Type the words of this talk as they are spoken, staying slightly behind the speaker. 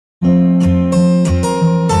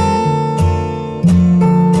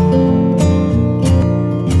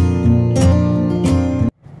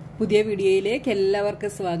പുതിയ വീഡിയോയിലേക്ക്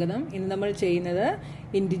എല്ലാവർക്കും സ്വാഗതം. ഇന്ന് നമ്മൾ ചെയ്യുന്നത്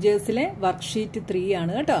ഇൻറ്റിജേഴ്സിലെ വർക്ക്ഷീറ്റ് 3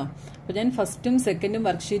 ആണ് കേട്ടോ. അപ്പോൾ ഞാൻ ഫസ്റ്റും സെക്കൻഡും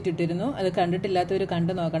വർക്ക്ഷീറ്റ് ഇട്ടിരുന്നു. അത് കണ്ടിട്ടില്ലാത്തവർ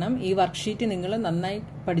കണ്ടു നോക്കണം. ഈ വർക്ക്ഷീറ്റ് നിങ്ങൾ നന്നായി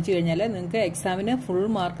പഠിച്ചു കഴിഞ്ഞാൽ നിങ്ങൾക്ക് എക്സാമിന് ഫുൾ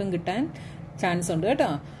മാർക്കും കിട്ടാൻ ചാൻസ് ഉണ്ട് കേട്ടോ.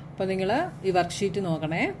 അപ്പോൾ നിങ്ങൾ ഈ വർക്ക്ഷീറ്റ്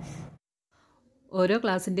നോക്കണേ. ഓരോ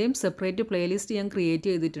ക്ലാസ്സിൻ്റെയും സെപ്പറേറ്റ് പ്ലേലിസ്റ്റ് ഞാൻ ക്രിയേറ്റ്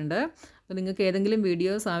ചെയ്തിട്ടുണ്ട്. അപ്പോൾ നിങ്ങൾക്ക് ഏതെങ്കിലും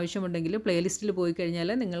വീഡിയോസ് ആവശ്യമുണ്ടെങ്കിൽ പ്ലേലിസ്റ്റിൽ പോയി കഴിഞ്ഞാൽ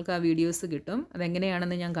നിങ്ങൾക്ക് ആ വീഡിയോസ് കിട്ടും.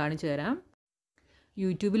 അതെങ്ങനെയാണെന്ന് ഞാൻ കാണിച്ചു തരാം.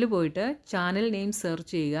 യൂട്യൂബിൽ പോയിട്ട് ചാനൽ നെയിം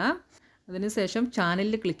സെർച്ച് ചെയ്യുക. അതിനുശേഷം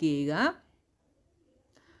ചാനലിൽ ക്ലിക്ക് ചെയ്യുക.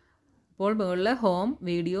 അപ്പോൾ മുകളിൽ ഹോം,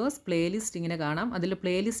 വീഡിയോസ്, പ്ലേലിസ്റ്റ് ഇങ്ങനെ കാണാം. അതിൽ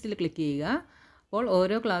പ്ലേലിസ്റ്റിൽ ക്ലിക്ക് ചെയ്യുക. അപ്പോൾ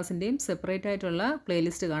ഓരോ ക്ലാസ്സിൻ്റെയും സെപ്പറേറ്റ് ആയിട്ടുള്ള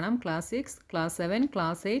പ്ലേലിസ്റ്റ് കാണാം. ക്ലാസ് 6, ക്ലാസ് 7,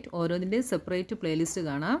 ക്ലാസ് 8 ഓരോന്നിൻ്റെയും സെപ്പറേറ്റ് പ്ലേലിസ്റ്റ്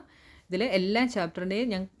കാണാം. ഇതിൽ എല്ലാ ചാപ്റ്ററിൻ്റെയും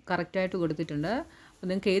ഞാൻ കറക്റ്റായിട്ട് കൊടുത്തിട്ടുണ്ട്. അപ്പോൾ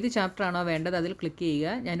നിങ്ങൾക്ക് ഏത് ചാപ്റ്ററാണോ വേണ്ടത് അതിൽ ക്ലിക്ക്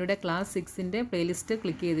ചെയ്യുക. ഞാനിവിടെ ക്ലാസ് 6ൻ്റെ പ്ലേലിസ്റ്റ്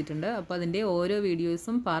ക്ലിക്ക് ചെയ്തിട്ടുണ്ട്. അപ്പോൾ അതിൻ്റെ ഓരോ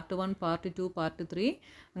വീഡിയോസും പാർട്ട് 1, പാർട്ട് 2, പാർട്ട് 3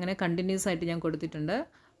 അങ്ങനെ കണ്ടിന്യൂസ് ആയിട്ട് ഞാൻ കൊടുത്തിട്ടുണ്ട്.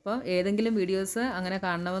 അപ്പോൾ ഏതെങ്കിലും വീഡിയോസ് അങ്ങനെ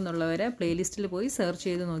കാണണമെന്നുള്ളവരെ പ്ലേലിസ്റ്റിൽ പോയി സെർച്ച്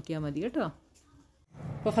ചെയ്ത് നോക്കിയാൽ മതി കേട്ടോ.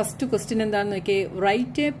 അപ്പോൾ ഫസ്റ്റ് ക്വസ്റ്റ്യൻ എന്താണെന്ന് നോക്കിയേ.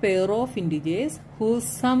 Write a pair of integers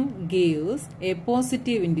whose some gives A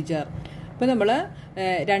positive integer. അപ്പോൾ നമ്മൾ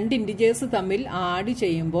രണ്ട് ഇൻറ്റിജേഴ്സ് തമ്മിൽ ആഡ്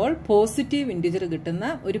ചെയ്യുമ്പോൾ പോസിറ്റീവ് ഇൻറ്റിജർ കിട്ടുന്ന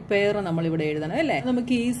ഒരു പെയർ നമ്മളിവിടെ എഴുതണം അല്ലേ.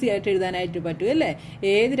 നമുക്ക് ഈസി ആയിട്ട് എഴുതാനായിട്ട് പറ്റും അല്ലേ.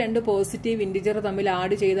 ഏത് രണ്ട് പോസിറ്റീവ് ഇൻറ്റിജർ തമ്മിൽ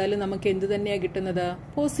ആഡ് ചെയ്താലും നമുക്ക് എന്ത് തന്നെയാണ് കിട്ടുന്നത്?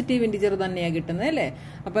 പോസിറ്റീവ് ഇൻറ്റിജർ തന്നെയാണ് കിട്ടുന്നത് അല്ലേ.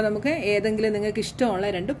 അപ്പോൾ നമുക്ക് ഏതെങ്കിലും നിങ്ങൾക്ക് ഇഷ്ടമുള്ള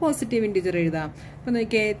രണ്ട് പോസിറ്റീവ് ഇൻറ്റിജർ എഴുതാം. അപ്പോൾ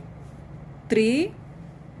നോക്കിയേ 3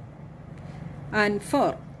 and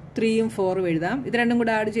 4. 3ഉം 4ഉം എഴുതാം. ഇത് രണ്ടും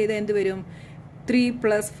കൂടെ ആഡ് ചെയ്താൽ എന്ത് വരും? 3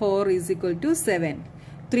 + 4 = 7.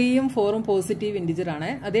 3ഉം 4ഉം പോസിറ്റീവ് ഇൻറ്റിജർ ആണ്.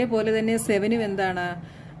 അതേപോലെ തന്നെ 7ഉം എന്താണ്?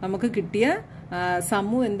 നമുക്ക് കിട്ടിയ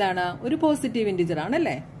സമ്മും എന്താണ്? ഒരു പോസിറ്റീവ് ഇൻറ്റിജർ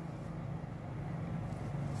ആണല്ലേ.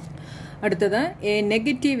 അടുത്തത് എ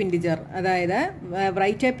നെഗറ്റീവ് ഇൻറ്റിജർ. അതായത്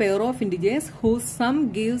write a pair of integers whose some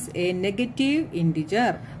gives A negative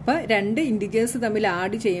integer. അപ്പോൾ രണ്ട് ഇൻറ്റിജേഴ്സ് തമ്മിൽ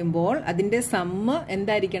ആഡ് ചെയ്യുമ്പോൾ അതിന്റെ സമ്മ്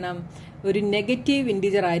എന്തായിരിക്കണം? ഒരു നെഗറ്റീവ്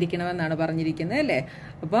ഇൻറ്റിജർ ആയിരിക്കണമെന്നാണ് പറഞ്ഞിരിക്കുന്നത് അല്ലേ.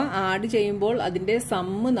 അപ്പോൾ ആഡ് ചെയ്യുമ്പോൾ അതിന്റെ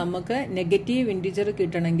സമ്മ് നമുക്ക് നെഗറ്റീവ് ഇൻറ്റിജർ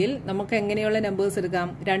കിട്ടണമെങ്കിൽ നമുക്ക് എങ്ങനെയുള്ള നമ്പേഴ്സ് എടുക്കാം?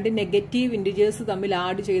 രണ്ട് നെഗറ്റീവ് ഇൻറ്റിജേഴ്സ് തമ്മിൽ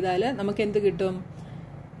ആഡ് ചെയ്താൽ നമുക്ക് എന്ത് കിട്ടും?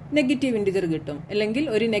 നെഗറ്റീവ് ഇൻറ്റിജർ കിട്ടും. അല്ലെങ്കിൽ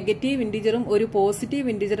ഒരു നെഗറ്റീവ് ഇൻറ്റിജറും ഒരു പോസിറ്റീവ്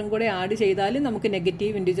ഇൻറ്റിജറും കൂടെ ആഡ് ചെയ്താലും നമുക്ക്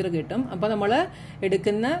നെഗറ്റീവ് ഇൻറ്റിജർ കിട്ടും. അപ്പോൾ നമ്മൾ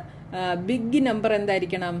എടുക്കുന്ന ബിഗ് നമ്പർ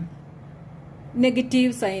എന്തായിരിക്കണം?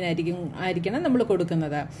 നെഗറ്റീവ് സൈൻ ആയിരിക്കണം നമ്മൾ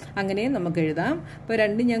കൊടുക്കുന്നത്. അങ്ങനെയും നമുക്ക് എഴുതാം. അപ്പോൾ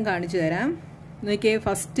രണ്ടും ഞാൻ കാണിച്ചു തരാം. നോക്കിയേ,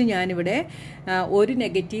 ഫസ്റ്റ് ഞാനിവിടെ ഒരു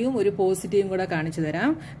നെഗറ്റീവും ഒരു പോസിറ്റീവും കൂടെ കാണിച്ചു തരാം.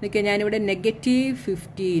 നോക്കിയേ, ഞാനിവിടെ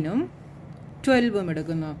 -15ഉം 12ഉം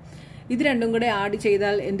എടുക്കുന്നു. ഇത് രണ്ടും കൂടെ ആഡ്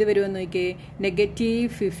ചെയ്താൽ എന്ത് വരുമെന്ന് നോക്കിയേ?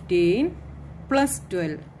 -15 +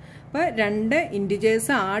 12. അപ്പോൾ രണ്ട്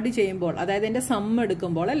ഇൻറ്റിജേഴ്സ് ആഡ് ചെയ്യുമ്പോൾ, അതായത് എൻ്റെ സമ്മ്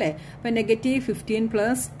എടുക്കുമ്പോൾ അല്ലേ. അപ്പം -15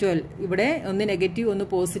 + 12, ഇവിടെ ഒന്ന് നെഗറ്റീവ് ഒന്ന്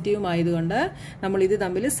പോസിറ്റീവും ആയതുകൊണ്ട് നമ്മൾ ഇത്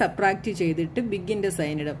തമ്മിൽ സബ്ട്രാക്ട് ചെയ്തിട്ട് ബിഗിൻ്റെ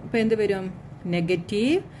സൈൻ ഇടും. അപ്പോൾ എന്ത് വരും?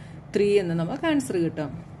 -3 എന്ന് നമുക്ക് ആൻസർ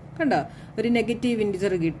കിട്ടും. കണ്ടോ, ഒരു നെഗറ്റീവ്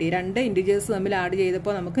ഇൻറ്റിജർ കിട്ടി. രണ്ട് ഇൻറ്റിജേഴ്സ് തമ്മിൽ ആഡ്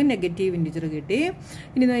ചെയ്തപ്പോൾ നമുക്ക് നെഗറ്റീവ് ഇൻറ്റിജർ കിട്ടി.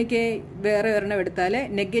 ഇനി നോക്കിയേ, വേറെ ഒരെണ്ണം എടുത്താൽ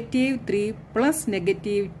 -3 +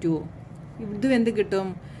 -2. ഇതും എന്ത് കിട്ടും?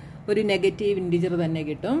 ഒരു നെഗറ്റീവ് ഇൻറ്റിജർ തന്നെ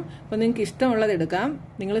കിട്ടും. അപ്പോൾ നിങ്ങൾക്ക് ഇഷ്ടമുള്ളത് എടുക്കാം.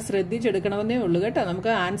 നിങ്ങൾ ശ്രദ്ധിച്ചെടുക്കണമെന്നേ ഉള്ളൂ കേട്ടോ.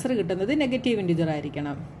 നമുക്ക് ആൻസർ കിട്ടുന്നത് നെഗറ്റീവ് ഇൻറ്റിജർ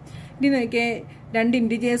ആയിരിക്കണം. ഇനി നോക്കിയേ, രണ്ട്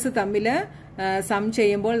ഇൻറ്റിജേഴ്സ് തമ്മിൽ സം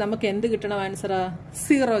ചെയ്യുമ്പോൾ നമുക്ക് എന്ത് കിട്ടണം? ആൻസർ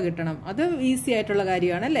 0 കിട്ടണം. അത് ഈസി ആയിട്ടുള്ള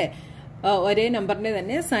കാര്യമാണ് അല്ലേ. ഒരേ നമ്പറിനെ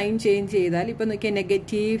തന്നെ സൈൻ ചേഞ്ച് ചെയ്താൽ ഇപ്പം നോക്കിയാൽ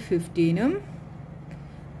 -15ഉം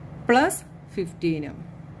 +15ഉം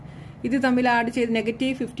ഇത് തമ്മിൽ ആഡ് ചെയ്ത്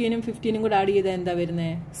 -15ഉം 15ഉം കൂടെ ആഡ് ചെയ്താൽ എന്താ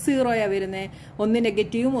വരുന്നത്? 0 വരുന്നത്. ഒന്ന്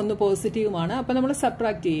നെഗറ്റീവും ഒന്ന് പോസിറ്റീവുമാണ്. അപ്പോൾ നമ്മൾ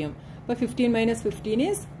സബ്ട്രാക്ട് ചെയ്യും. അപ്പോൾ 15 -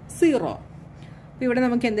 15 = 0. അപ്പോൾ ഇവിടെ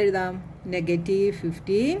നമുക്ക് എന്തെഴുതാം?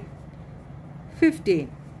 -15, 15.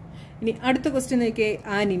 ഇനി അടുത്ത ക്വസ്റ്റ്യൻ നോക്കിയേ.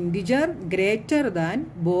 An integer greater than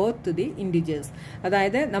both the integers.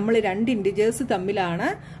 അതായത് നമ്മൾ രണ്ട് ഇൻറ്റിജേഴ്സ് തമ്മിലാണ്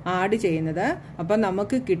ആഡ് ചെയ്യുന്നത്. അപ്പം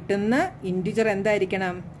നമുക്ക് കിട്ടുന്ന ഇൻറ്റിജർ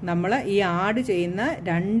എന്തായിരിക്കണം? നമ്മൾ ഈ ആഡ് ചെയ്യുന്ന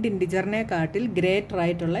രണ്ട് ഇൻറ്റിജറിനെക്കാട്ടിൽ ഗ്രേറ്റർ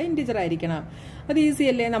ആയിട്ടുള്ള ഇൻറ്റിജർ ആയിരിക്കണം. അത് ഈസി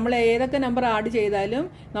അല്ലേ. നമ്മൾ ഏതൊക്കെ നമ്പർ ആഡ് ചെയ്താലും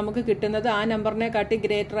നമുക്ക് കിട്ടുന്നത് ആ നമ്പറിനെക്കാട്ടി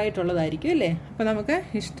ഗ്രേറ്റർ ആയിട്ടുള്ളതായിരിക്കും അല്ലേ. അപ്പം നമുക്ക്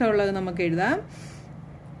ഇഷ്ടമുള്ളത് നമുക്ക് എഴുതാം.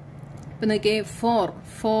 ഇപ്പം നോക്കിയേ,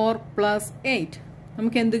 4 + 8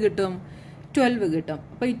 നമുക്ക് എന്ത് കിട്ടും? 12 കിട്ടും.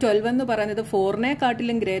 അപ്പോൾ ഈ 12 എന്ന് പറയുന്നത്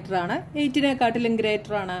 4നെക്കാട്ടിലും ഗ്രേറ്റർ ആണ്, 8നെക്കാട്ടിലും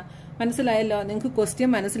ഗ്രേറ്റർ ആണ്. മനസ്സിലായല്ലോ? നിങ്ങൾക്ക് ക്വസ്റ്റ്യൻ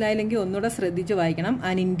മനസ്സിലായില്ലെങ്കിൽ ഒന്നുകൂടെ ശ്രദ്ധിച്ച് വായിക്കണം.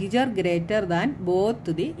 An integer greater than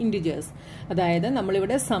both the integers. അതായത്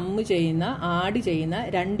നമ്മളിവിടെ സമ്മ് ചെയ്യുന്ന, ആഡ് ചെയ്യുന്ന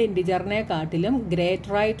രണ്ട് ഇൻറ്റിജറിനെക്കാട്ടിലും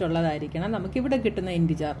ഗ്രേറ്റർ ആയിട്ടുള്ളതായിരിക്കണം നമുക്കിവിടെ കിട്ടുന്ന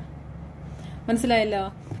ഇൻറ്റിജർ. മനസ്സിലായല്ലോ?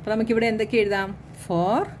 അപ്പോൾ നമുക്കിവിടെ എന്തൊക്കെ എഴുതാം?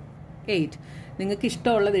 4, 8. നിങ്ങൾക്ക്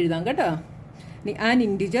ഇഷ്ടമുള്ളത് എഴുതാം കേട്ടോ. An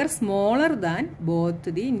integer smaller than both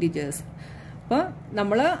the integers. അപ്പോൾ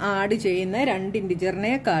നമ്മൾ ആഡ് ചെയ്യുന്ന രണ്ട്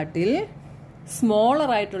ഇൻറ്റിജറിനെ കാട്ടിൽ സ്മോളർ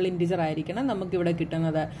ആയിട്ടുള്ള ഇൻറ്റിജർ ആയിരിക്കണം നമുക്കിവിടെ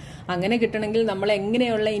കിട്ടുന്നത്. അങ്ങനെ കിട്ടണമെങ്കിൽ നമ്മൾ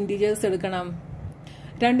എങ്ങനെയുള്ള ഇൻറ്റിജേഴ്സ് എടുക്കണം?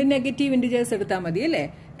 രണ്ട് നെഗറ്റീവ് ഇൻറ്റിജേഴ്സ് എടുത്താൽ മതി അല്ലേ?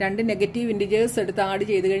 രണ്ട് നെഗറ്റീവ് ഇൻറ്റിജേഴ്സ് എടുത്ത് ആഡ്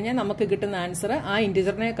ചെയ്ത് കഴിഞ്ഞാൽ നമുക്ക് കിട്ടുന്ന ആൻസർ ആ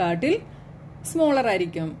ഇൻറ്റിജറിനെ കാട്ടിൽ സ്മോളർ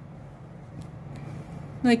ആയിരിക്കും.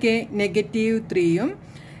 നോക്കിയേ, -3ഉം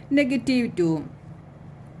 -2ഉം.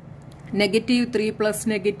 -3 പ്ലസ്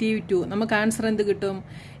 -2 നമുക്ക് ആൻസർ എന്ത് കിട്ടും?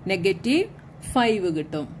 -5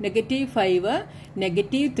 കിട്ടും. -5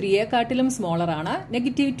 -3യെ കാട്ടിലും സ്മോളർ ആണ്,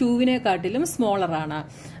 -2വിനെ കാട്ടിലും സ്മോളർ ആണ്.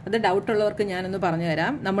 അത് ഡൗട്ട് ഉള്ളവർക്ക് ഞാനൊന്ന് പറഞ്ഞു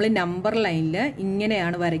തരാം. നമ്മൾ നമ്പർ ലൈനിൽ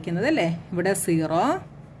ഇങ്ങനെയാണ് വരയ്ക്കുന്നത് അല്ലേ? ഇവിടെ 0,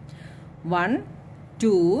 1,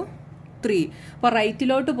 2, 3. അപ്പൊ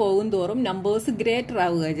റൈറ്റിലോട്ട് പോകും തോറും നമ്പേഴ്സ് ഗ്രേറ്റർ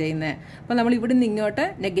ആവുക ചെയ്യുന്നത്. അപ്പൊ നമ്മൾ ഇവിടുന്ന് ഇങ്ങോട്ട്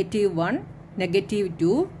 -1,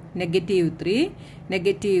 -2, -3,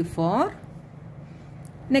 -4,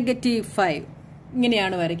 -5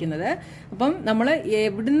 ഇങ്ങനെയാണ് വരയ്ക്കുന്നത്. അപ്പം നമ്മൾ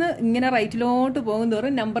എവിടുന്ന് ഇങ്ങനെ റൈറ്റിലോട്ട് പോകും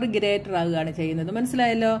തോറും നമ്പർ ഗ്രേറ്റർ ആവുകയാണ് ചെയ്യുന്നത്.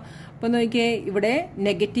 മനസ്സിലായല്ലോ? അപ്പൊ നോക്കിയേ, ഇവിടെ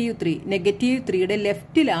 -3യുടെ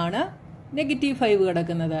ലെഫ്റ്റിലാണ് -5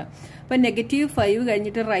 കിടക്കുന്നത്. അപ്പൊ -5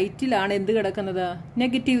 കഴിഞ്ഞിട്ട് റൈറ്റിലാണ് എന്ത് കിടക്കുന്നത്?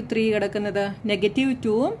 -3 കിടക്കുന്നത്.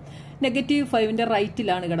 -2ഉം -5ന്റെ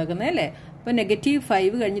റൈറ്റിലാണ് കിടക്കുന്നത് അല്ലേ? അപ്പൊ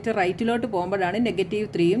 -5 കഴിഞ്ഞിട്ട് റൈറ്റിലോട്ട് പോകുമ്പോഴാണ്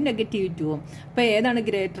 -3ഉം -2ഉം. അപ്പൊ ഏതാണ്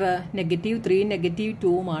ഗ്രേറ്റർ? -3ഉം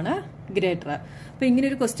 -2ഉമാണ് ഗ്രേറ്റർ. അപ്പൊ ഇങ്ങനെ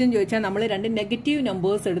ഒരു ക്വസ്റ്റ്യൻ ചോദിച്ചാൽ നമ്മൾ രണ്ട് നെഗറ്റീവ്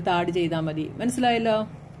നമ്പേഴ്സ് എടുത്ത് ആഡ് ചെയ്താൽ മതി. മനസ്സിലായല്ലോ?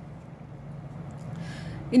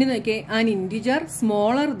 ഇനി നോക്കിയേ, an integer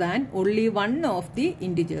smaller than only one of the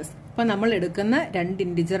integers. അപ്പൊ നമ്മൾ എടുക്കുന്ന രണ്ട്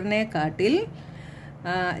ഇൻറ്റിജറിനെ കാട്ടിൽ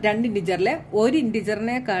ഒരു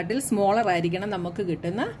ഇൻറ്റിജറിനെ കാട്ടിൽ സ്മോളർ ആയിരിക്കണം നമുക്ക്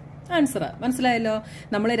കിട്ടുന്ന ആൻസർ. മനസ്സിലായല്ലോ?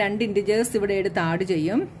 നമ്മൾ രണ്ട് ഇൻറ്റിജേഴ്സ് ഇവിടെ എടുത്ത് ആഡ്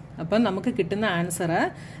ചെയ്യും. അപ്പം നമുക്ക് കിട്ടുന്ന ആൻസർ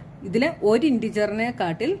ഇതിലെ ഒരു ഇൻറ്റിജറിനെ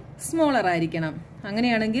കാട്ടിൽ സ്മോളർ ആയിരിക്കണം.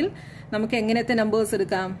 അങ്ങനെയാണെങ്കിൽ നമുക്ക് എങ്ങനത്തെ നമ്പേഴ്സ്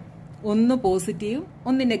എടുക്കാം? ഒന്ന് പോസിറ്റീവും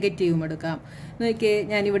ഒന്ന് നെഗറ്റീവും എടുക്കാം. നോക്കിയേ,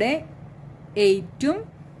 ഞാനിവിടെ 8ഉം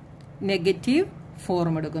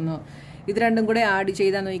 -4ഉം എടുക്കുന്നു. ഇത് രണ്ടും കൂടെ ആഡ്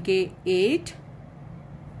ചെയ്താൽ നോക്കിയേ, 8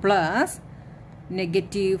 പ്ലസ്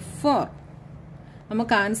 -4.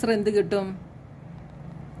 നമുക്ക് ആൻസർ എന്ത് കിട്ടും?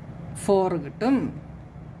 4 കിട്ടും.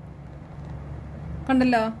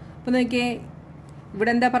 കണ്ടല്ലോ? അപ്പൊ നോക്കിയേ,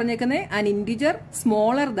 ഇവിടെ എന്താ പറഞ്ഞേക്കുന്നത്? An integer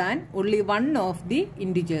smaller than only one of the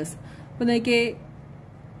integers. അപ്പൊ നോക്കിയേ,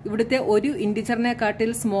 ഇവിടുത്തെ ഒരു ഇൻറ്റിജറിനെ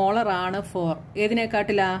കാട്ടിൽ സ്മോളർ ആണ് 4.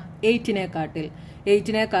 ഏതിനെക്കാട്ടിലാ? 8നെ കാട്ടിൽ.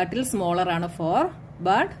 8നെ കാട്ടിൽ സ്മോളർ ആണ് 4,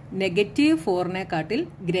 ബട്ട് -4നെ കാട്ടിൽ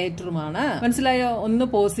ഗ്രേറ്ററുമാണ്. മനസ്സിലായോ? ഒന്ന്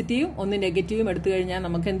പോസിറ്റീവും ഒന്ന് നെഗറ്റീവും എടുത്തു കഴിഞ്ഞാൽ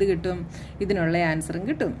നമുക്ക് എന്ത് കിട്ടും? ഇതിനുള്ള ആൻസറും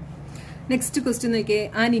കിട്ടും. നെക്സ്റ്റ് ക്വസ്റ്റ്യൻ നോക്കിയേ,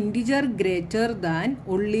 an integer greater than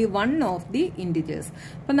only one of the integers.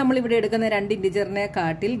 അപ്പം നമ്മൾ ഇവിടെ എടുക്കുന്ന രണ്ട് ഇൻറ്റിജറിനെ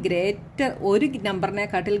കാട്ടിൽ ഒരു നമ്പറിനെ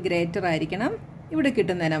കാട്ടിൽ ഗ്രേറ്റർ ആയിരിക്കണം ഇവിടെ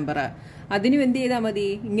കിട്ടുന്ന നമ്പർ. അതിനും എന്ത് ചെയ്താൽ മതി?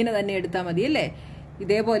 ഇങ്ങനെ തന്നെ എടുത്താൽ മതി അല്ലേ?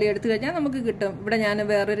 ഇതേപോലെ എടുത്തു കഴിഞ്ഞാൽ നമുക്ക് കിട്ടും. ഇവിടെ ഞാൻ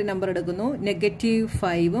വേറൊരു നമ്പർ എടുക്കുന്നു,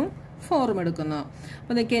 -5ഉം 4ഉം എടുക്കുന്നു.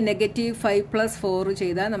 അപ്പോൾ നോക്കിയാൽ -5 + 4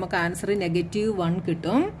 ചെയ്താൽ നമുക്ക് ആൻസർ -1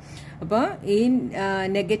 കിട്ടും. അപ്പോൾ ഈ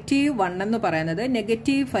 -1 എന്ന് പറയുന്നത്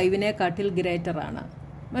 -5നെ കാട്ടിൽ ഗ്രേറ്റർ ആണ്.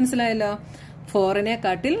 മനസ്സിലായല്ലോ? 4നെ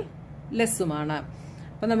കാട്ടിൽ ലെസ്സുമാണ്.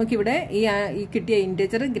 അപ്പോൾ നമുക്കിവിടെ ഈ കിട്ടിയ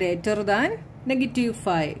ഇൻറ്റിജർ ഗ്രേറ്റർ ദാൻ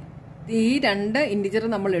 -5. ഈ രണ്ട് ഇൻറ്റിജർ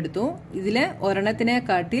നമ്മൾ എടുത്തു. ഇതിലെ ഒരെണ്ണത്തിനെ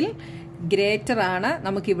കാട്ടിൽ ഗ്രേറ്റർ ആണ്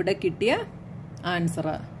നമുക്കിവിടെ കിട്ടിയ ആൻസർ.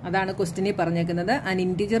 അതാണ് ക്വസ്റ്റ്യനിൽ പറഞ്ഞേക്കുന്നത്, an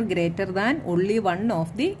integer greater than only one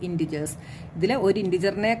of the integers. ഇതിലെ ഒരു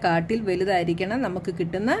ഇൻറ്റിജറിനെ കാട്ടിൽ വലുതായിരിക്കണം നമുക്ക്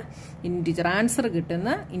കിട്ടുന്ന ഇൻറ്റിജർ, ആൻസർ കിട്ടുന്ന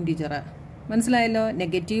ഇൻറ്റിജർ. മനസ്സിലായല്ലോ?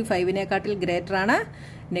 -5നെ കാട്ടിൽ ഗ്രേറ്റർ ആണ്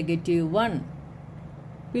 -1.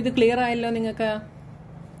 ഇത് ക്ലിയർ ആയല്ലോ നിങ്ങൾക്ക്?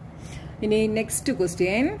 ഇനി next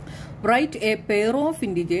question, write a pair of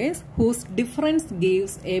integers whose difference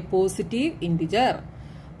gives A positive integer.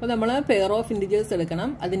 അപ്പോൾ നമ്മൾ പെയർ ഓഫ് ഇൻറ്റിജേഴ്സ് എടുക്കണം.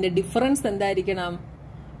 അതിന്റെ ഡിഫറൻസ് എന്തായിരിക്കണം?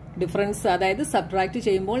 ഡിഫറൻസ് അതായത് സബ്ട്രാക്ട്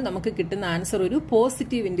ചെയ്യുമ്പോൾ നമുക്ക് കിട്ടുന്ന ആൻസർ ഒരു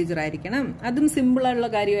പോസിറ്റീവ് ഇൻറ്റിജർ ആയിരിക്കണം. അതും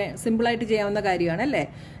സിമ്പിളായിട്ട് ചെയ്യാവുന്ന കാര്യമാണ് അല്ലേ?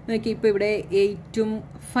 നോക്കി, ഇപ്പൊ ഇവിടെ 8ഉം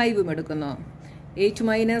 5ഉം എടുക്കുന്നു. 8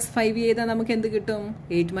 - 5 ചെയ്താൽ നമുക്ക് എന്ത് കിട്ടും?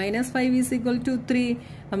 8 - 5 = 3.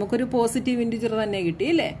 നമുക്കൊരു പോസിറ്റീവ് ഇൻറ്റിജർ തന്നെ കിട്ടി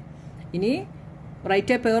അല്ലേ? ഇനി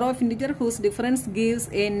write a pair of integer whose difference gives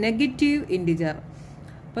A negative integer.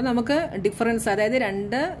 അപ്പോൾ നമുക്ക് ഡിഫറൻസ് അതായത്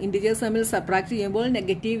രണ്ട് ഇൻറ്റിജേഴ്സ് തമ്മിൽ സബ്ട്രാക്ട് ചെയ്യുമ്പോൾ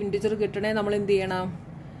നെഗറ്റീവ് ഇൻറ്റിജർ കിട്ടണേ നമ്മൾ എന്ത് ചെയ്യണം?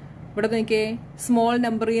 ഇവിടെ നോക്കിയേ, സ്മോൾ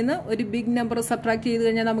നമ്പറിൽ നിന്ന് ഒരു ബിഗ് നമ്പർ സബ്ട്രാക്ട് ചെയ്ത്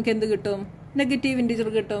കഴിഞ്ഞാൽ നമുക്ക് എന്ത് കിട്ടും? നെഗറ്റീവ് ഇൻറ്റിജർ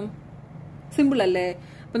കിട്ടും. സിമ്പിൾ അല്ലേ?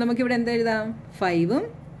 അപ്പോൾ നമുക്കിവിടെ എന്ത് എഴുതാം? 5ഉം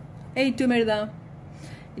 8ഉം എഴുതാം.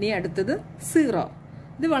 ഇനി അടുത്തത് 0.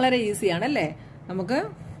 ഇത് വളരെ ഈസിയാണ് അല്ലേ? നമുക്ക്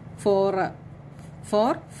 4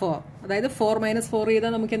 അതായത് 4 - 4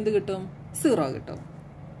 ചെയ്താൽ നമുക്ക് എന്ത് കിട്ടും? 0 കിട്ടും.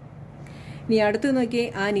 ഇനി അടുത്ത് നോക്കിയേ,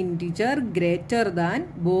 an integer greater than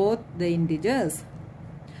both the integers.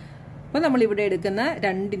 അപ്പോൾ നമ്മളിവിടെ എടുക്കുന്ന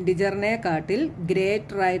രണ്ട് ഇൻറ്റിജറിനെ കാട്ടിൽ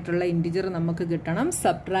ഗ്രേറ്റർ ആയിട്ടുള്ള ഇൻറ്റിജർ നമുക്ക് കിട്ടണം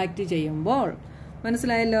സബ്ട്രാക്ട് ചെയ്യുമ്പോൾ.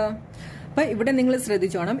 മനസ്സിലായല്ലോ? അപ്പം ഇവിടെ നിങ്ങൾ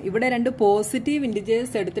ശ്രദ്ധിച്ചോണം, ഇവിടെ രണ്ട് പോസിറ്റീവ്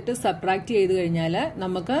ഇൻറ്റിജേഴ്സ് എടുത്തിട്ട് സബ്ട്രാക്ട് ചെയ്ത് കഴിഞ്ഞാൽ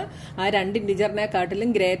നമുക്ക് ആ രണ്ട് ഇൻറ്റിജറിനെ കാട്ടിലും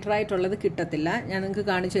ഗ്രേറ്റർ ആയിട്ടുള്ളത് കിട്ടത്തില്ല. ഞാൻ നിങ്ങൾക്ക്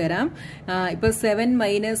കാണിച്ചു തരാം. ഇപ്പോൾ 7 -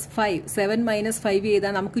 5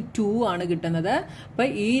 ചെയ്താൽ നമുക്ക് 2 ആണ് കിട്ടുന്നത്. അപ്പം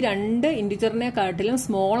ഈ രണ്ട് ഇൻറ്റിജറിനെ കാട്ടിലും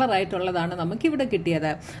സ്മോളർ ആയിട്ടുള്ളതാണ് നമുക്ക് ഇവിടെ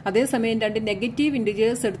കിട്ടിയത്. അതേസമയം രണ്ട് നെഗറ്റീവ്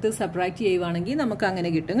ഇൻറ്റിജേഴ്സ് എടുത്ത് സബ്ട്രാക്ട് ചെയ്യുവാണെങ്കിൽ നമുക്ക്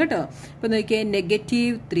അങ്ങനെ കിട്ടും കേട്ടോ. ഇപ്പം നോക്കിയാൽ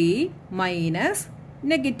 -3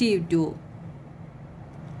 - -2.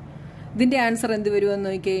 ഇതിന്റെ ആൻസർ എന്ത് വരുമെന്ന്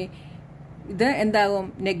നോക്കിയേ. ഇത് എന്താകും?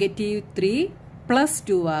 -3 +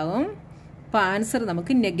 2 ആകും. അപ്പൊ ആൻസർ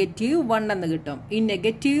നമുക്ക് -1 എന്ന് കിട്ടും. ഈ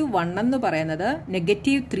 -1 എന്ന് പറയുന്നത്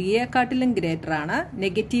 -3യെക്കാട്ടിലും ഗ്രേറ്റർ ആണ്,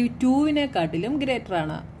 -2വിനെക്കാട്ടിലും ഗ്രേറ്റർ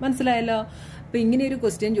ആണ്. മനസ്സിലായല്ലോ? അപ്പൊ ഇങ്ങനെ ഒരു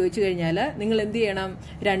ക്വസ്റ്റ്യൻ ചോദിച്ചു കഴിഞ്ഞാൽ നിങ്ങൾ എന്ത് ചെയ്യണം?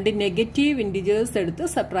 രണ്ട് നെഗറ്റീവ് ഇൻറ്റിജേഴ്സ് എടുത്ത്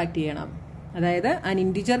സബ്ട്രാക്ട് ചെയ്യണം. അതായത് അൻ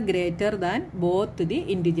integer greater than both the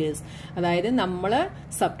integers. അതായത് നമ്മൾ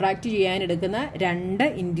സബ്ട്രാക്ട് ചെയ്യാൻ എടുക്കുന്ന രണ്ട്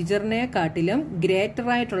ഇൻറ്റിജറിനെ കാട്ടിലും ഗ്രേറ്റർ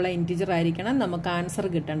ആയിട്ടുള്ള ഇൻറ്റിജർ ആയിരിക്കണം നമുക്ക് ആൻസർ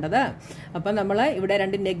കിട്ടേണ്ടത്. അപ്പം നമ്മൾ ഇവിടെ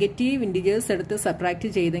രണ്ട് നെഗറ്റീവ് ഇൻറ്റിജേഴ്സ് എടുത്ത്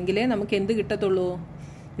സബ്ട്രാക്ട് ചെയ്തെങ്കിലേ നമുക്ക് എന്ത് കിട്ടത്തുള്ളൂ?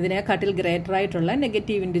 ഇതിനെക്കാട്ടിൽ ഗ്രേറ്റർ ആയിട്ടുള്ള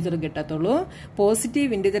നെഗറ്റീവ് ഇൻറ്റിജർ കിട്ടത്തുള്ളൂ.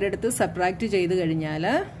 പോസിറ്റീവ് ഇൻറ്റിജർ എടുത്ത് സബ്ട്രാക്ട് ചെയ്ത് കഴിഞ്ഞാൽ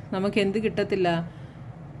നമുക്ക് എന്ത് കിട്ടത്തില്ല?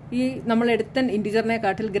 ഈ നമ്മൾ എടുത്ത ഇൻറ്റിജറിനെ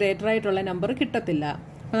കാട്ടിൽ ഗ്രേറ്റർ ആയിട്ടുള്ള നമ്പർ കിട്ടത്തില്ല.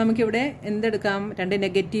 അപ്പൊ നമുക്കിവിടെ എന്തെടുക്കാം? രണ്ട്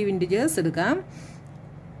നെഗറ്റീവ് ഇൻറ്റിജേഴ്സ് എടുക്കാം.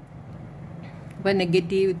 അപ്പൊ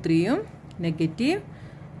 -3ഉം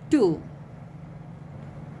 -2.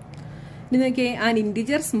 ഇനി നോക്കിയേ, an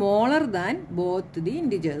integer smaller than both the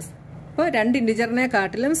integers. അപ്പോൾ രണ്ട് ഇൻറ്റിജറിനെ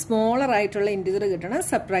കാട്ടിലും സ്മോളർ ആയിട്ടുള്ള ഇൻറ്റിജർ കിട്ടണം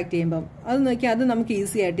സബ്ട്രാക്ട് ചെയ്യുമ്പം. അത് നോക്കിയാൽ അത് നമുക്ക്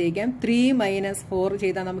ഈസി ആയിട്ട് ചെയ്യാം. 3 - 4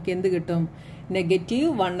 ചെയ്താൽ നമുക്ക് എന്ത് കിട്ടും?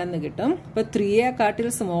 -1 എന്ന് കിട്ടും. അപ്പൊ 3യെക്കാട്ടിൽ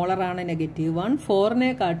സ്മോളർ ആണ് -1, 4നെ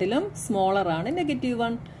കാട്ടിലും സ്മോളർ ആണ്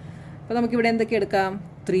 -1. അപ്പൊ നമുക്കിവിടെ എന്തൊക്കെ എടുക്കാം?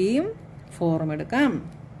 3ഉം 4ഉം എടുക്കാം.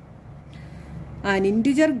 An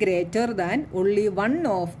integer greater than only one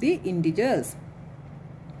of the integers.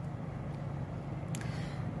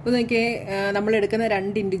 അപ്പോൾ നോക്കിയേ, നമ്മൾ എടുക്കുന്ന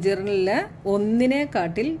രണ്ട് ഇൻറ്റിജറിൽ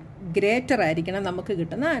ഒന്നിനെക്കാട്ടിൽ ഗ്രേറ്റർ ആയിരിക്കണം നമുക്ക്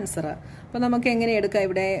കിട്ടുന്ന ആൻസർ. അപ്പൊ നമുക്ക് എങ്ങനെ എടുക്കാം?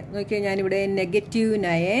 ഇവിടെ നോക്കിയാൽ ഞാനിവിടെ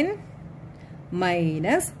 -9 -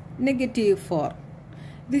 -4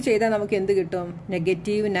 ഇത് ചെയ്താൽ നമുക്ക് എന്ത് കിട്ടും?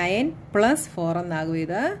 -9 + 4 എന്നാകും.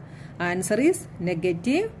 ഇത് ആൻസർ ഈസ്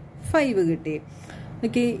 -5 കിട്ടി.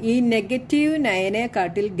 ഓക്കെ, ഈ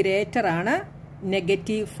 -9നെക്കാട്ടിൽ ഗ്രേറ്റർ ആണ്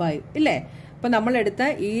 -5 ഇല്ലേ? അപ്പൊ നമ്മൾ എടുത്ത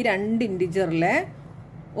ഈ രണ്ട് ഇൻറ്റിജറിലെ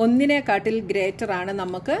ഒന്നിനെക്കാട്ടിൽ ഗ്രേറ്റർ ആണ്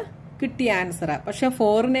നമുക്ക് കിട്ടിയ ആൻസർ. പക്ഷെ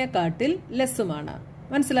 4നെക്കാട്ടിൽ ലെസ്സുമാണ്.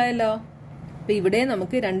 മനസ്സിലായല്ലോ? അപ്പൊ ഇവിടെ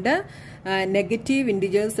നമുക്ക് രണ്ട് നെഗറ്റീവ്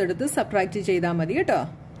ഇൻറ്റിജേഴ്സ് എടുത്ത് സബ്ട്രാക്ട് ചെയ്താൽ മതി കേട്ടോ.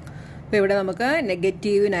 അപ്പൊ ഇവിടെ നമുക്ക്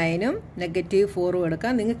 -9ഉം -4ഉം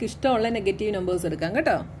എടുക്കാം. നിങ്ങൾക്ക് ഇഷ്ടമുള്ള നെഗറ്റീവ് നമ്പേഴ്സ് എടുക്കാം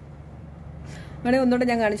കേട്ടോ. അങ്ങനെ ഒന്നുകൂടെ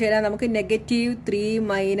ഞാൻ കാണിച്ചു തരാം. നമുക്ക് -3 -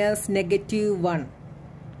 -1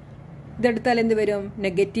 ഇതെടുത്താൽ എന്ത് വരും?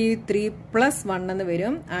 -3 + 1 എന്ന്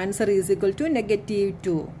വരും. Answer is equal to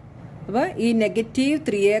 -2. അപ്പോൾ ഈ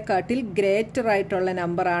 -3യെക്കാട്ടിൽ ഗ്രേറ്റർ ആയിട്ടുള്ള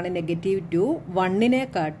നമ്പർ ആണ് -2,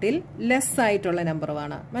 1നെക്കാട്ടിൽ ലെസ് ആയിട്ടുള്ള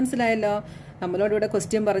നമ്പറുമാണ്. മനസ്സിലായല്ലോ? നമ്മളോട് ഇവിടെ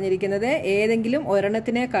ക്വസ്റ്റ്യൻ പറഞ്ഞിരിക്കുന്നത് ഏതെങ്കിലും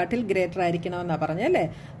ഒരെണ്ണത്തിനെക്കാട്ടിൽ ഗ്രേറ്റർ ആയിരിക്കണമെന്നാണ് പറഞ്ഞല്ലേ.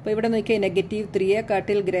 അപ്പോൾ ഇവിടെ നോക്കിയാൽ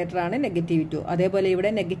 -3യെക്കാട്ടിൽ ഗ്രേറ്റർ ആണ് -2. അതേപോലെ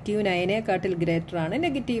ഇവിടെ -9നെക്കാട്ടിൽ ഗ്രേറ്റർ ആണ്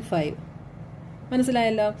 -5.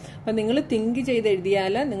 മനസ്സിലായല്ലോ? അപ്പം നിങ്ങൾ തിങ്ക് ചെയ്ത്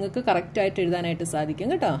എഴുതിയാൽ നിങ്ങൾക്ക് കറക്റ്റായിട്ട് എഴുതാനായിട്ട് സാധിക്കും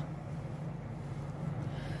കേട്ടോ.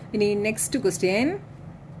 ഇനി next question,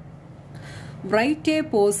 write a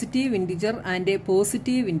positive integer and a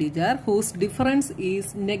positive integer whose difference is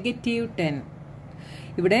 -10.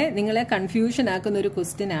 ഇവിടെ നിങ്ങളെ കൺഫ്യൂഷൻ ആക്കുന്ന ഒരു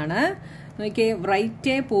ക്വസ്റ്റ്യൻ ആണ്. നോക്കിയേ,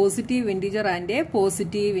 write a positive integer and A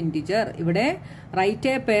positive integer. ഇവിടെ write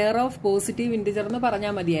a pair of positive integer എന്ന്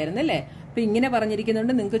പറഞ്ഞാൽ മതിയായിരുന്നു അല്ലേ? അപ്പൊ ഇങ്ങനെ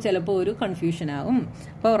പറഞ്ഞിരിക്കുന്നുണ്ട് നിങ്ങൾക്ക് ചിലപ്പോൾ ഒരു കൺഫ്യൂഷൻ ആകും.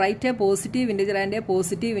 അപ്പോൾ write a positive integer and A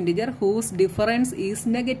positive integer whose difference is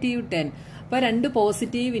 -10. അപ്പൊ രണ്ട്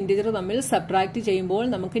പോസിറ്റീവ് ഇൻറ്റിജർ തമ്മിൽ സബ്ട്രാക്ട് ചെയ്യുമ്പോൾ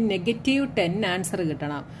നമുക്ക് -10 ആൻസർ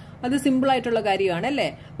കിട്ടണം. അത് സിമ്പിൾ ആയിട്ടുള്ള കാര്യമാണ് അല്ലേ?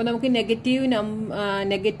 അപ്പൊ നമുക്ക്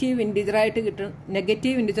നെഗറ്റീവ് ഇൻറ്റിജറായിട്ട്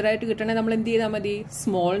കിട്ടണേ നമ്മൾ എന്ത് ചെയ്താൽ മതി?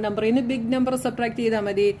 സ്മോൾ നമ്പറിൽ നിന്ന് ബിഗ് നമ്പർ സബ്ട്രാക്ട് ചെയ്താൽ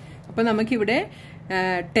മതി. അപ്പൊ നമുക്കിവിടെ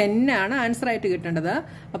 10 ആണ് ആൻസർ ആയിട്ട് കിട്ടേണ്ടത്.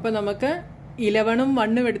 അപ്പൊ നമുക്ക് 11ഉം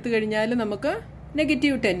 1ഉം എടുത്തു കഴിഞ്ഞാൽ നമുക്ക്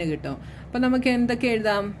 -10 കിട്ടും. അപ്പൊ നമുക്ക് എന്തൊക്കെ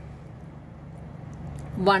എഴുതാം?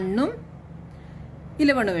 1ഉം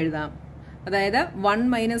 11ഉം എഴുതാം. അതായത് 1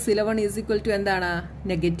 - 11 ഈസ് ഈക്വൽ ടു എന്താണ്?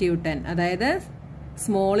 -10. അതായത്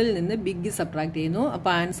സ്മോളിൽ നിന്ന് ബിഗ് സബ്ട്രാക്ട് ചെയ്യുന്നു. അപ്പൊ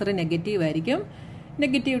ആൻസർ നെഗറ്റീവ് ആയിരിക്കും,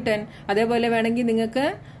 -10. അതേപോലെ വേണമെങ്കിൽ നിങ്ങൾക്ക്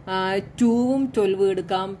 2ഉം 12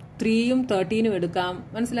 എടുക്കാം, 3യും 13ഉം എടുക്കാം.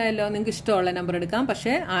 മനസ്സിലായല്ലോ? നിങ്ങൾക്ക് ഇഷ്ടമുള്ള നമ്പർ എടുക്കാം.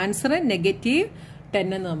 പക്ഷേ ആൻസർ -10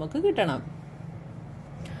 എന്ന് നമുക്ക് കിട്ടണം.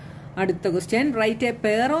 അടുത്ത question, write a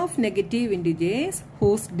pair of negative integers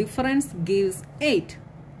whose difference gives 8.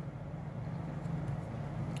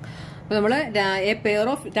 അപ്പൊ നമ്മൾ എ പെയർ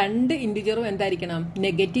ഓഫ് 2 ഇൻഡിജറും എന്തായിരിക്കണം?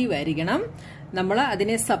 നെഗറ്റീവ് ആയിരിക്കണം. നമ്മൾ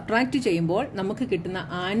അതിനെ സബ്ട്രാക്ട് ചെയ്യുമ്പോൾ നമുക്ക് കിട്ടുന്ന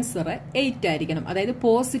ആൻസർ 8 ആയിരിക്കണം. അതായത്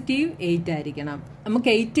പോസിറ്റീവ് 8 ആയിരിക്കണം. നമുക്ക്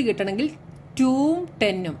 8 കിട്ടണമെങ്കിൽ 2ഉം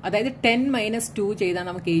 10ഉം, അതായത് 10 - 2 ചെയ്താൽ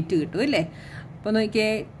നമുക്ക് 8 കിട്ടും അല്ലേ? അപ്പൊ നോക്കിയേ,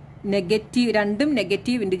 രണ്ടും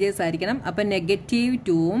നെഗറ്റീവ് ഇൻഡിജേഴ്സ് ആയിരിക്കണം. അപ്പൊ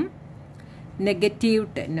 -2ഉം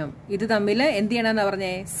 -10ഉം ഇത് തമ്മിൽ എന്ത് ചെയ്യണമെന്നാ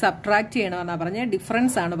പറഞ്ഞേ? സബ്ട്രാക്ട് ചെയ്യണമെന്നാ പറഞ്ഞേ.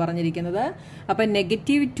 ഡിഫറൻസ് ആണ് പറഞ്ഞിരിക്കുന്നത്. അപ്പൊ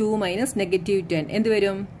 -2 - -10 എന്ത്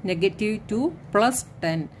വരും? -2 +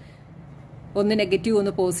 10. ഒന്ന് നെഗറ്റീവ്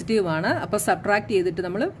ഒന്ന് പോസിറ്റീവ് ആണ്. അപ്പൊ സബ്ട്രാക്ട് ചെയ്തിട്ട്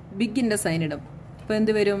നമ്മൾ ബിഗിന്റെ സൈൻ ഇടും. അപ്പൊ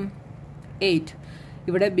എന്ത് വരും? 8.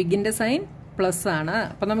 ഇവിടെ ബിഗിന്റെ സൈൻ പ്ലസ് ആണ്.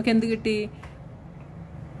 അപ്പൊ നമുക്ക് എന്ത് കിട്ടി?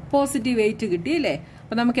 പോസിറ്റീവ് 8 കിട്ടി അല്ലേ?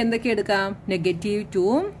 അപ്പൊ നമുക്ക് എന്തൊക്കെ എടുക്കാം?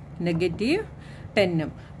 -2ഉം -10ഉം.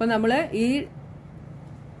 അപ്പൊ നമ്മൾ ഈ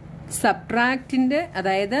സബ്ട്രാക്റ്റിന്റെ,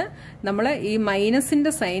 അതായത് നമ്മൾ ഈ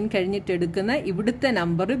മൈനസിന്റെ സൈൻ കഴിഞ്ഞിട്ട് എടുക്കുന്ന ഇവിടുത്തെ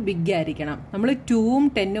നമ്പർ ബിഗ് ആയിരിക്കണം. നമ്മൾ 2ഉം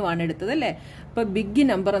 10ഉം ആണ് എടുത്തത് അല്ലേ? അപ്പൊ ബിഗ്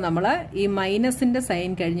നമ്പർ നമ്മൾ ഈ മൈനസിന്റെ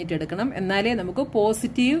സൈൻ കഴിഞ്ഞിട്ട് എടുക്കണം. എന്നാലേ നമുക്ക്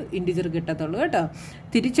പോസിറ്റീവ് ഇൻഡിജർ കിട്ടത്തുള്ളൂ കേട്ടോ.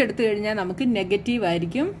 തിരിച്ചെടുത്തു കഴിഞ്ഞാൽ നമുക്ക് നെഗറ്റീവ്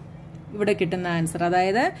ആയിരിക്കും ഇവിടെ കിട്ടുന്ന ആൻസർ.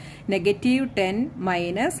 അതായത് -10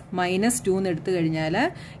 -2 എന്ന് എടുത്തു കഴിഞ്ഞാൽ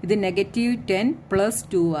ഇത് -10 +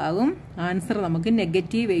 2 ആകും. ആൻസർ നമുക്ക്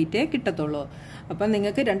 -8 കിട്ടത്തുള്ളൂ. അപ്പം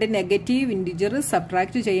നിങ്ങൾക്ക് 2 നെഗറ്റീവ് ഇൻഡിജർ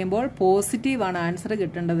സബ്ട്രാക്ട് ചെയ്യുമ്പോൾ പോസിറ്റീവ് ആണ് ആൻസർ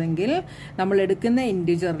കിട്ടേണ്ടതെങ്കിൽ നമ്മൾ എടുക്കുന്ന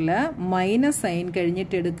ഇൻഡിജറിൽ മൈനസ് സൈൻ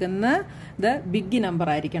കഴിഞ്ഞിട്ട് എടുക്കുന്നത് ബിഗ് നമ്പർ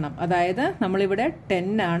ആയിരിക്കണം. അതായത് നമ്മളിവിടെ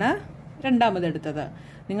 10 ആണ് രണ്ടാമത് എടുത്തത്.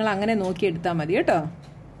 നിങ്ങൾ അങ്ങനെ നോക്കിയെടുത്താൽ മതി കേട്ടോ.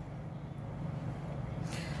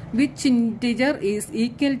 Which integer is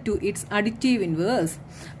equal to its additive inverse?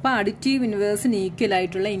 അപ്പൊ അഡിറ്റീവ് ഇൻവേഴ്സിന് ഈക്വൽ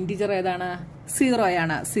ആയിട്ടുള്ള ഇൻറ്റിജർ ഏതാണ്? 0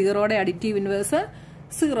 ആണ്. 0യുടെ അഡിറ്റീവ് ഇൻവേഴ്സ്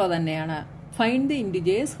 0 തന്നെയാണ്. Find the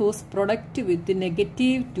integers whose product with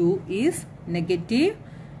 -2 is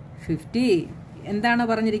 -50. എന്താണ്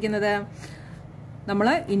പറഞ്ഞിരിക്കുന്നത്? നമ്മൾ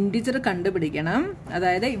ഇൻറ്റിജർ കണ്ടുപിടിക്കണം.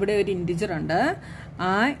 അതായത് ഇവിടെ ഒരു ഇൻറ്റിജർ ഉണ്ട്.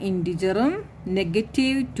 ആ ഇൻറ്റിജറും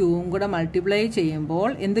 -2ഉം കൂടെ മൾട്ടിപ്ലൈ ചെയ്യുമ്പോൾ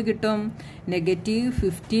എന്ത് കിട്ടും?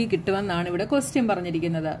 -50 കിട്ടുമെന്നാണ് ഇവിടെ ക്വസ്റ്റ്യൻ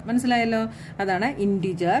പറഞ്ഞിരിക്കുന്നത്. മനസ്സിലായല്ലോ? അതാണ്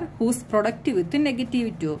ഇൻറ്റിജർ ഹൂസ് പ്രൊഡക്റ്റ് വിത്ത്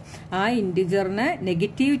 -2. ആ ഇൻറ്റിജറിന്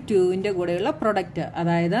 -2ന്റെ കൂടെയുള്ള പ്രൊഡക്റ്റ്,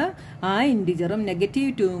 അതായത് ആ ഇൻറ്റിജറും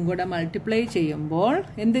 -2ഉം കൂടെ മൾട്ടിപ്ലൈ ചെയ്യുമ്പോൾ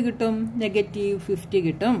എന്ത് കിട്ടും? -50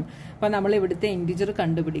 കിട്ടും. അപ്പൊ നമ്മൾ ഇവിടുത്തെ ഇൻറ്റിജർ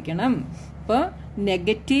കണ്ടുപിടിക്കണം. അപ്പോൾ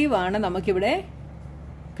നെഗറ്റീവ് ആണ് നമുക്കിവിടെ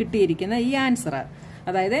കിട്ടിയിരിക്കുന്ന ഈ ആൻസർ.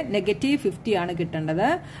 അതായത് -50 ആണ് കിട്ടേണ്ടത്.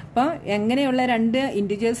 അപ്പം എങ്ങനെയുള്ള 2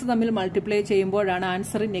 ഇൻറ്റിജേഴ്സ് തമ്മിൽ മൾട്ടിപ്ലൈ ചെയ്യുമ്പോഴാണ്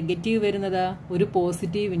ആൻസർ നെഗറ്റീവ് വരുന്നത്? ഒരു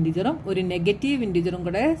പോസിറ്റീവ് ഇൻറ്റിജറും ഒരു നെഗറ്റീവ് ഇൻറ്റിജറും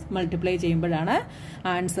കൂടെ മൾട്ടിപ്ലൈ ചെയ്യുമ്പോഴാണ്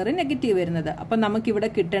ആൻസർ നെഗറ്റീവ് വരുന്നത്. അപ്പം നമുക്കിവിടെ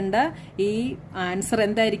കിട്ടേണ്ട ഈ ആൻസർ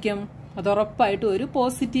എന്തായിരിക്കും? അത് ഉറപ്പായിട്ടും ഒരു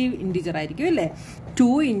പോസിറ്റീവ് ഇൻറ്റിജർ ആയിരിക്കും അല്ലേ?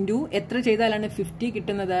 2 എത്ര ചെയ്താലാണ് 50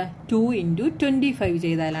 കിട്ടുന്നത്? 2 × 25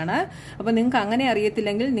 ചെയ്താലാണ്. അപ്പൊ നിങ്ങൾക്ക് അങ്ങനെ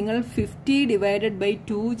അറിയത്തില്ലെങ്കിൽ നിങ്ങൾ 50 ÷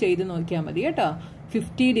 2 ചെയ്ത് നോക്കിയാൽ മതി കേട്ടോ.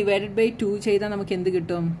 50 ÷ 2 ചെയ്താൽ നമുക്ക് എന്ത്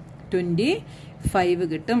കിട്ടും? 25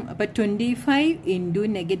 കിട്ടും. അപ്പൊ 25 ×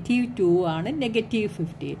 -2 ആണ്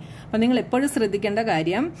 -50. അപ്പൊ നിങ്ങൾ എപ്പോഴും ശ്രദ്ധിക്കേണ്ട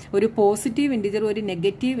കാര്യം, ഒരു പോസിറ്റീവ് ഇൻറ്റിജർ ഒരു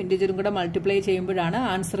നെഗറ്റീവ് ഇൻറ്റിജറും കൂടെ മൾട്ടിപ്ലൈ ചെയ്യുമ്പോഴാണ്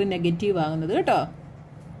ആൻസർ നെഗറ്റീവ് ആകുന്നത് കേട്ടോ.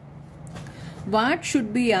 What should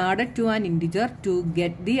be added to an integer to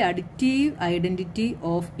get the additive identity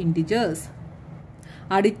of integers?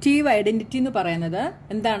 Additive identity എന്ന് പറയുന്നത്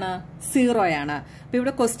എന്താണ്? 0 ആണ്. അപ്പൊ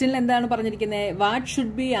ഇവിടെ ക്വസ്റ്റ്യനിൽ എന്താണ് പറഞ്ഞിരിക്കുന്നത്? What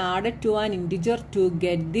should be added to an integer to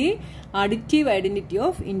get the additive identity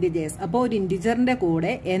of integers. അപ്പോൾ ഒരു ഇന്റിജറിന്റെ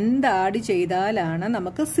കൂടെ എന്ത് ആഡ് ചെയ്താലാണ്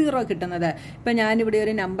നമുക്ക് 0 കിട്ടുന്നത്? ഇപ്പൊ ഞാനിവിടെ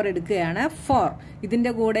ഒരു നമ്പർ എടുക്കുകയാണ് 4.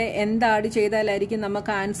 ഇതിന്റെ കൂടെ എന്ത് ആഡ് ചെയ്താലായിരിക്കും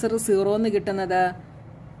നമുക്ക് ആൻസർ 0 എന്ന് കിട്ടുന്നത്?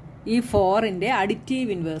 ഈ 4ന്റെ അഡിറ്റീവ്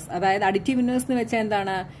ഇൻവേഴ്സ്. അതായത് അഡിറ്റീവ് ഇൻവേഴ്സ് എന്ന് വെച്ചാൽ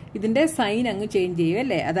എന്താണ്? ഇതിന്റെ സൈൻ അങ്ങ് ചേഞ്ച് ചെയ്യും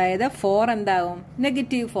അല്ലേ? അതായത് 4 എന്താവും?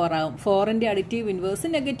 -4 ആവും. 4ന്റെ അഡിറ്റീവ് ഇൻവേഴ്സ്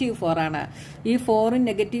 -4 ആണ്. ഈ 4ഉം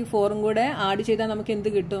 -4ഉം കൂടെ ആഡ് ചെയ്താൽ നമുക്ക്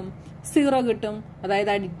എന്ത് കിട്ടും? 0 കിട്ടും.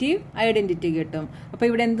 അതായത് അഡിറ്റീവ് ഐഡന്റിറ്റി കിട്ടും. അപ്പൊ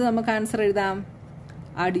ഇവിടെ എന്ത് നമുക്ക് ആൻസർ എഴുതാം?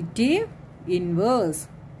 Additive inverse.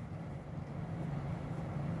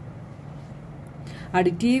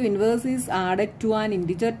 Additive inverse is added to an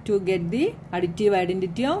integer to get the additive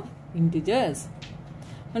identity of integers.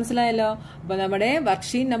 മനസ്സിലായല്ലോ? അപ്പൊ നമ്മുടെ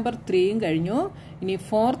വർക്ക്ഷീറ്റ് നമ്പർ 3 കഴിഞ്ഞു. ഇനി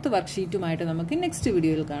 4th വർക്ക്ഷീറ്റുമായിട്ട് നമുക്ക് നെക്സ്റ്റ്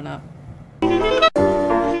വീഡിയോയിൽ കാണാം.